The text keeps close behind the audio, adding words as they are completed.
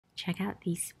check out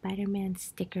these Spider-Man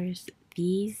stickers.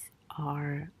 These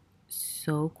are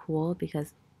so cool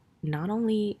because not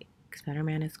only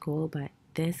Spider-Man is cool, but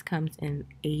this comes in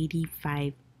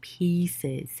 85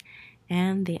 pieces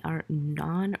and they are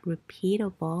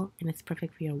non-repeatable, and it's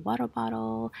perfect for your water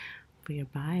bottle, for your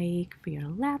bike, for your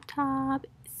laptop,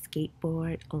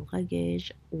 skateboard,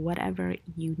 luggage, whatever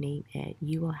you name it.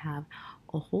 You will have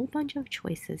a whole bunch of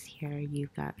choices here.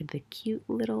 You've got the cute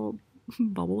little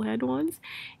bubblehead ones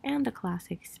and the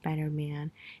classic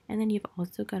Spider-Man. And then you've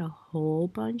also got a whole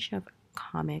bunch of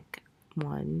comic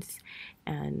ones,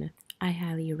 and I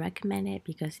highly recommend it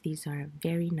because these are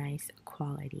very nice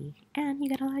quality and you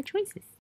get a lot of choices.